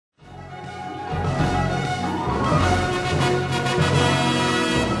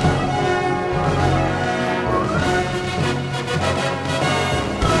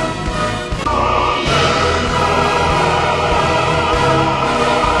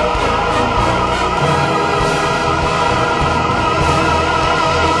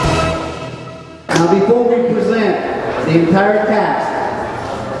the entire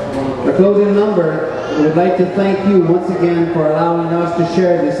cast. Our closing number, we would like to thank you once again for allowing us to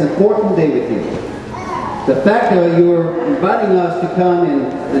share this important day with you. The fact that you are inviting us to come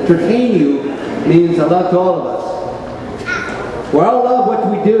and entertain you means a lot to all of us. We all love what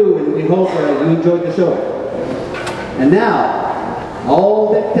we do, and we hope that you enjoyed the show. And now,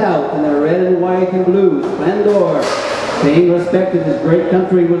 all decked out in their red and white and blue splendor, paying respect to this great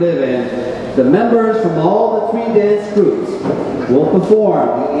country we live in, the members from all the 3 dance groups will perform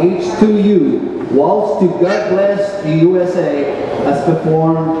the H2U Waltz to God Bless the USA as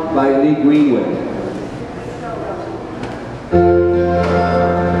performed by Lee Greenwood.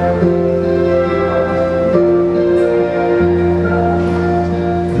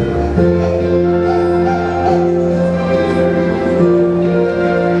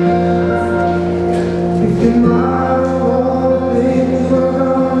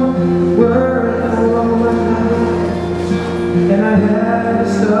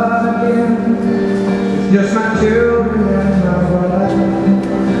 Just